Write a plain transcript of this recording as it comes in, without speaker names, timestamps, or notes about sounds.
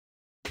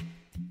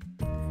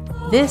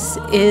This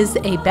is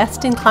a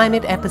Best in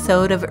Climate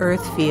episode of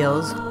Earth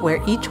Feels,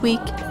 where each week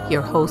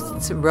your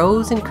hosts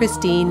Rose and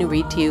Christine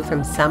read to you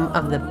from some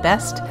of the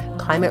best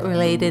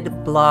climate-related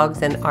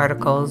blogs and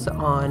articles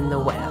on the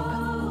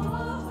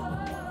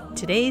web.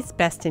 Today's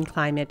Best in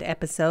Climate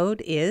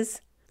episode is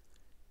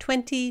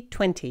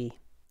 2020,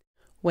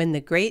 When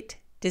the Great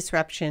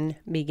Disruption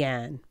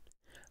Began,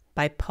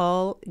 by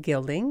Paul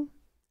Gilding,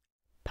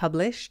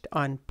 published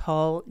on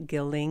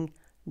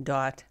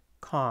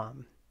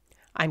paulgilding.com.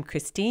 I'm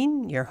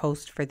Christine, your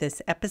host for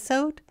this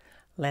episode.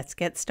 Let's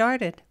get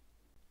started.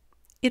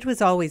 It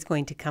was always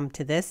going to come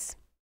to this.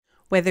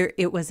 Whether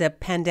it was a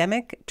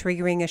pandemic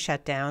triggering a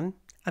shutdown,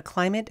 a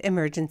climate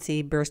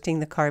emergency bursting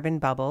the carbon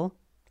bubble,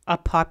 a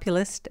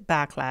populist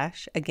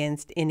backlash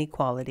against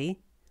inequality,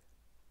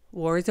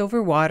 wars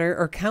over water,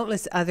 or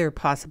countless other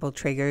possible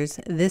triggers,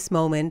 this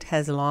moment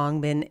has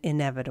long been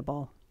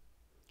inevitable.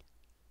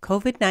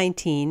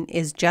 COVID-19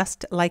 is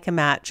just like a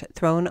match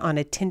thrown on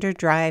a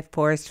tinder-dry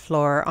forest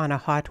floor on a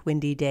hot,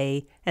 windy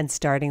day and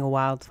starting a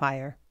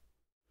wildfire.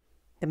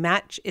 The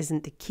match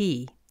isn't the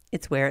key,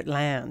 it's where it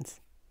lands.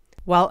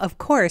 While, of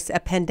course, a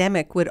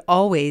pandemic would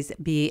always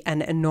be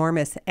an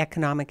enormous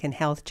economic and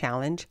health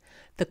challenge,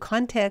 the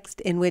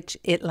context in which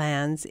it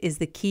lands is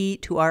the key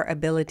to our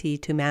ability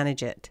to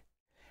manage it.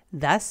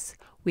 Thus,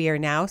 we are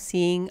now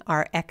seeing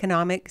our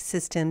economic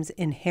system's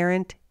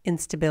inherent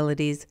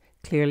instabilities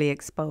clearly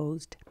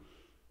exposed.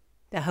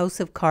 The house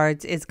of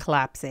cards is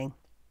collapsing.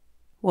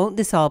 Won't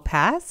this all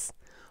pass?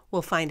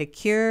 We'll find a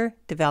cure,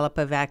 develop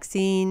a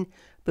vaccine,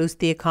 boost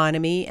the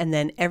economy, and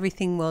then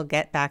everything will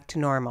get back to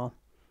normal.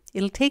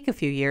 It'll take a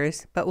few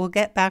years, but we'll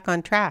get back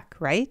on track,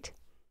 right?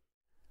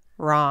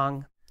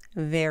 Wrong.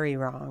 Very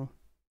wrong.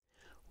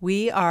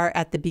 We are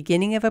at the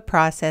beginning of a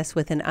process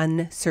with an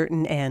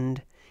uncertain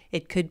end.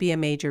 It could be a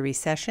major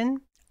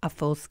recession, a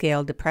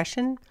full-scale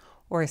depression,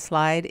 or a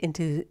slide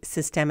into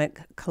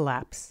systemic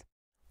collapse.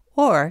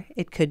 Or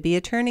it could be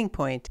a turning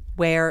point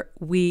where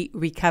we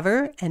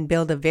recover and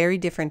build a very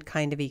different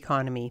kind of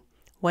economy,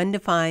 one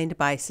defined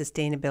by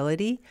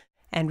sustainability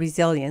and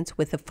resilience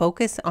with a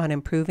focus on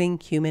improving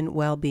human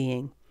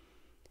well-being.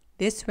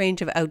 This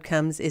range of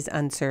outcomes is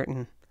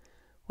uncertain.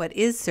 What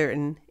is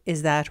certain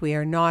is that we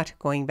are not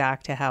going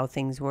back to how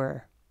things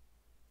were.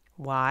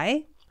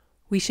 Why?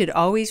 We should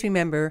always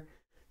remember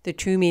the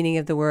true meaning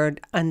of the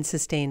word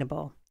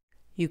unsustainable.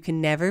 You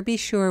can never be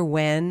sure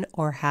when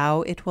or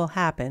how it will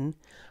happen,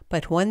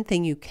 but one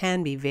thing you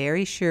can be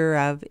very sure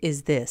of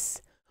is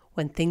this: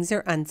 when things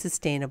are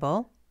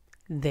unsustainable,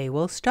 they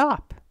will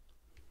stop.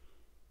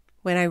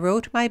 When I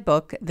wrote my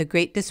book, The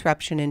Great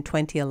Disruption in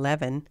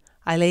 2011,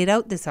 I laid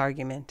out this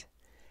argument.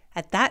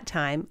 At that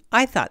time,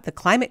 I thought the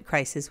climate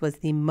crisis was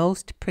the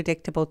most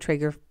predictable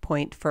trigger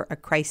point for a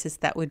crisis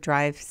that would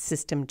drive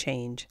system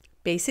change.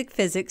 Basic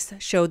physics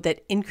showed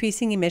that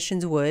increasing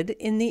emissions would,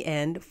 in the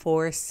end,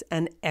 force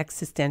an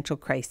existential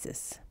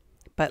crisis.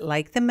 But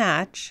like the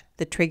match,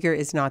 the trigger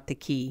is not the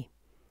key.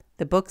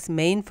 The book's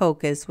main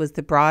focus was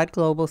the broad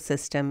global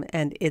system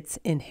and its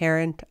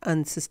inherent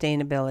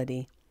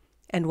unsustainability,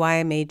 and why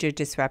a major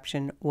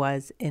disruption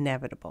was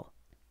inevitable.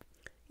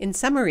 In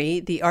summary,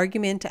 the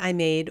argument I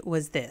made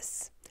was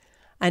this: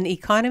 an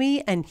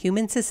economy and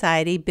human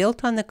society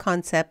built on the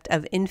concept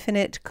of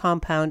infinite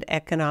compound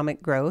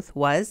economic growth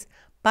was,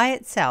 by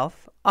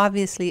itself,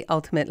 obviously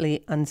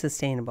ultimately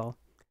unsustainable.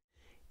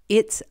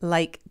 It's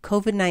like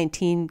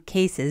COVID-19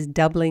 cases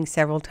doubling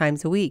several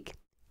times a week.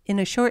 In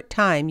a short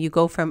time, you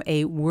go from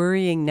a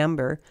worrying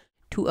number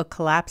to a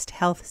collapsed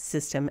health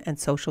system and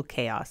social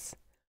chaos.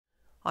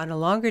 On a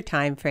longer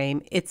time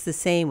frame, it's the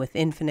same with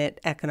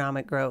infinite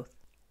economic growth.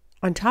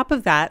 On top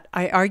of that,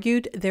 I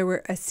argued there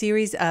were a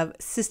series of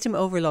system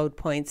overload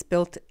points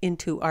built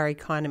into our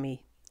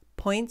economy,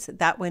 points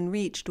that when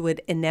reached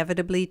would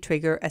inevitably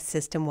trigger a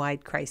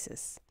system-wide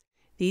crisis.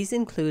 These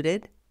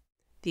included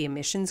the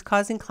emissions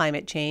causing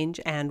climate change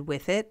and,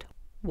 with it,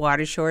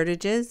 water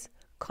shortages,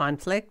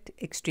 conflict,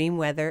 extreme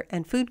weather,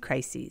 and food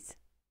crises.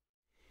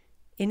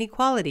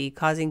 Inequality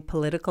causing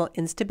political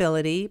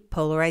instability,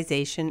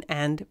 polarization,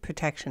 and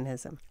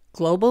protectionism.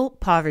 Global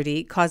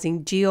poverty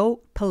causing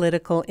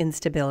geopolitical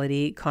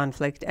instability,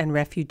 conflict, and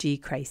refugee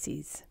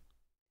crises.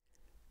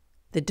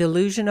 The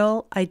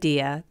delusional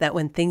idea that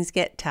when things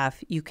get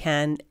tough, you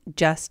can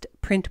just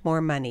print more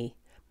money,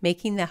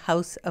 making the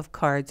house of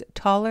cards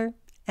taller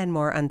and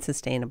more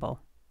unsustainable.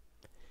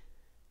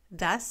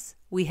 Thus,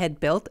 we had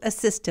built a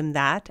system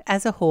that,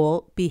 as a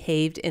whole,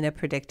 behaved in a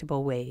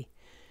predictable way.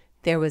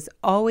 There was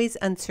always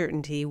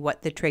uncertainty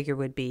what the trigger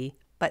would be,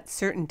 but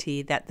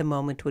certainty that the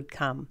moment would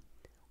come.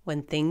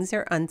 When things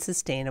are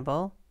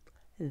unsustainable,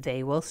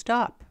 they will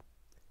stop.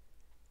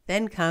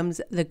 Then comes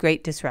the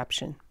Great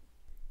Disruption.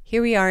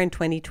 Here we are in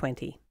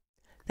 2020.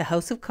 The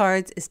house of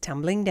cards is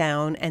tumbling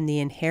down and the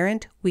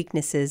inherent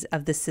weaknesses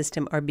of the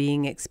system are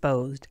being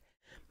exposed,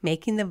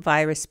 making the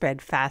virus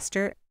spread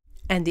faster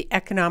and the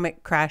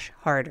economic crash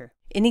harder.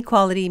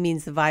 Inequality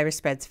means the virus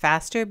spreads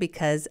faster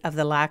because of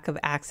the lack of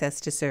access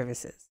to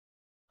services.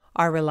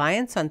 Our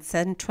reliance on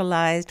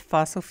centralized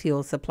fossil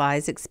fuel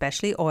supplies,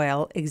 especially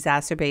oil,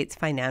 exacerbates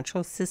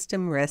financial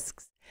system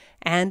risks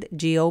and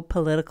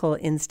geopolitical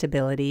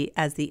instability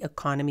as the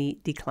economy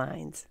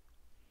declines.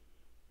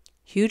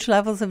 Huge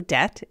levels of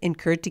debt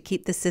incurred to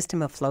keep the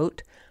system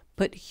afloat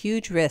put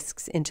huge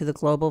risks into the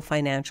global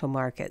financial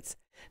markets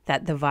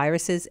that the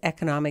virus's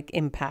economic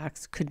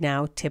impacts could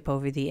now tip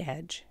over the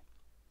edge.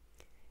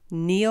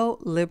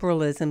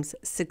 Neoliberalism's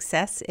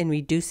success in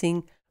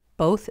reducing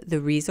both the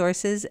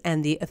resources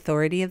and the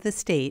authority of the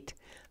state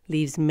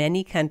leaves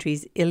many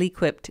countries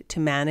ill-equipped to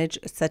manage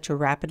such a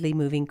rapidly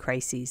moving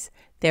crisis,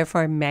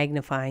 therefore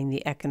magnifying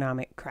the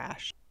economic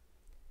crash.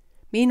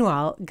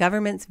 Meanwhile,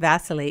 governments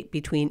vacillate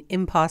between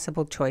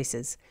impossible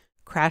choices: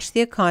 crash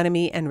the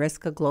economy and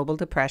risk a global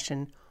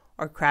depression,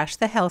 or crash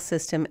the health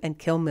system and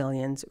kill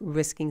millions,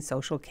 risking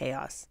social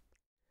chaos.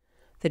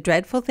 The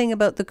dreadful thing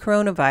about the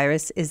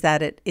coronavirus is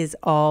that it is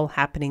all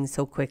happening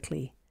so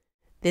quickly.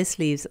 This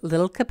leaves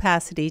little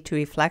capacity to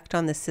reflect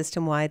on the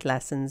system-wide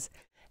lessons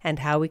and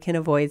how we can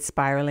avoid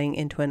spiraling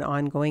into an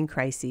ongoing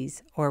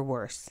crisis or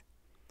worse.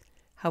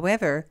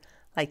 However,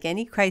 like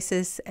any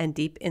crisis and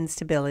deep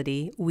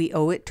instability, we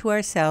owe it to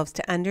ourselves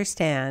to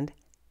understand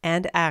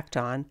and act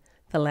on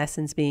the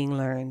lessons being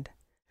learned.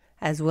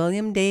 As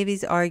William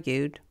Davies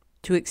argued,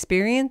 to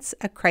experience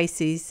a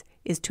crisis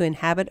is to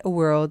inhabit a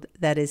world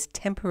that is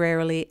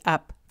temporarily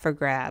up for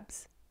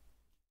grabs.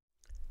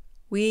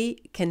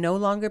 We can no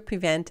longer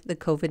prevent the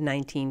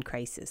COVID-19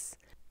 crisis.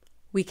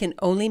 We can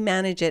only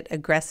manage it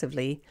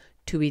aggressively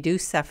to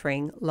reduce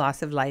suffering,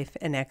 loss of life,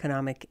 and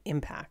economic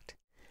impact.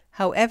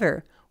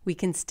 However, we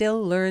can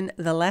still learn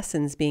the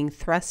lessons being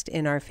thrust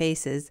in our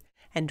faces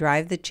and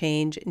drive the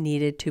change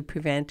needed to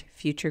prevent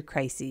future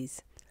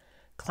crises.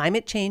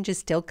 Climate change is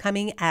still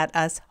coming at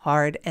us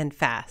hard and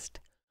fast.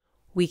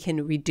 We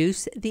can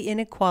reduce the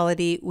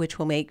inequality, which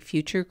will make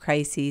future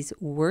crises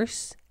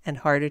worse and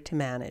harder to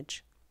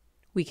manage.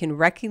 We can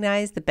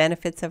recognize the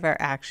benefits of our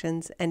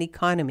actions and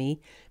economy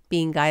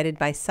being guided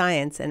by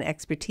science and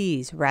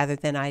expertise rather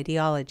than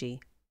ideology.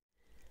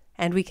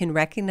 And we can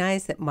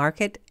recognize that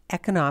market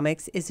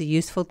economics is a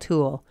useful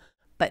tool,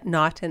 but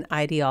not an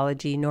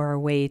ideology nor a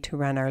way to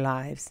run our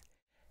lives.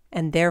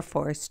 And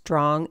therefore,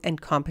 strong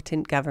and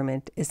competent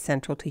government is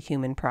central to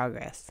human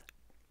progress.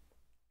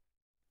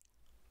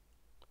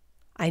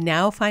 I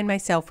now find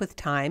myself with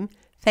time,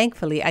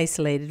 thankfully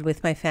isolated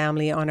with my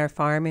family on our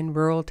farm in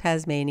rural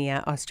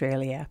Tasmania,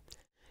 Australia.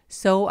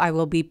 So I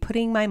will be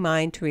putting my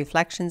mind to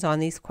reflections on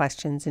these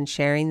questions and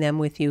sharing them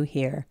with you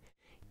here.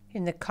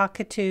 In the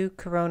Cockatoo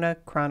Corona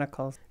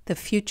Chronicles, the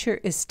future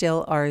is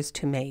still ours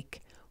to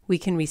make. We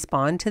can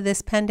respond to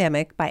this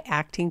pandemic by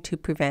acting to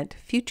prevent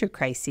future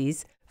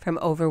crises from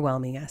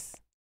overwhelming us.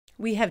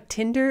 We have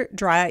tinder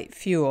dry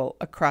fuel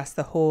across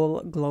the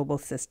whole global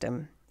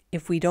system.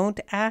 If we don't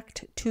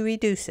act to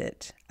reduce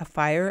it, a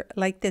fire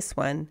like this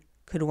one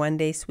could one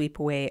day sweep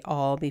away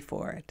all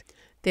before it.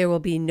 There will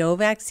be no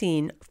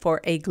vaccine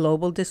for a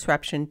global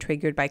disruption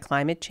triggered by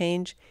climate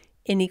change,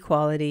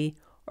 inequality,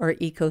 or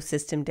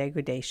ecosystem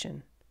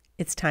degradation.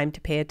 It's time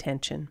to pay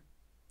attention.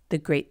 The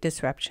great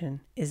disruption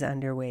is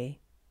underway.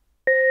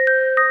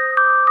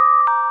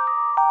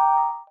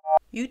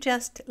 You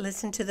just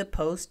listened to the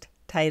post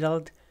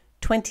titled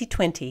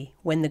 2020,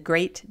 When the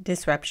Great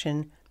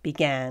Disruption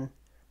Began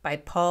by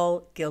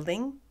Paul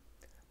Gilding,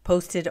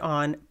 posted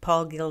on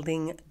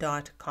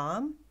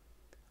paulgilding.com,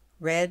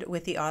 read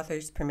with the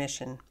author's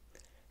permission.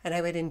 And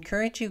I would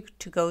encourage you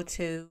to go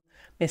to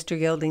Mr.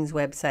 Gilding's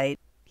website.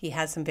 He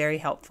has some very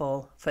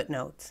helpful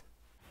footnotes.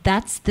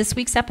 That's this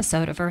week's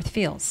episode of Earth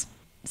Feels.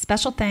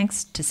 Special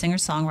thanks to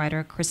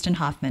singer-songwriter Kristen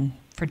Hoffman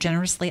for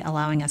generously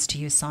allowing us to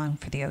use Song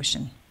for the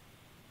Ocean.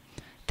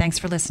 Thanks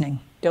for listening.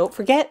 Don't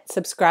forget,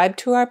 subscribe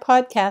to our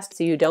podcast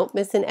so you don't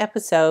miss an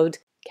episode.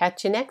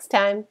 Catch you next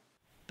time.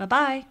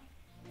 Bye-bye.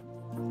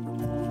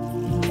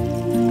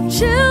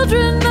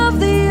 Children of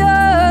the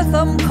earth,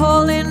 I'm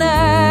calling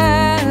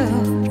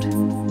out.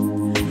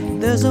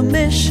 There's a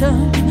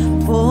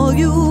mission for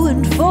you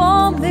and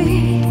for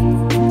me.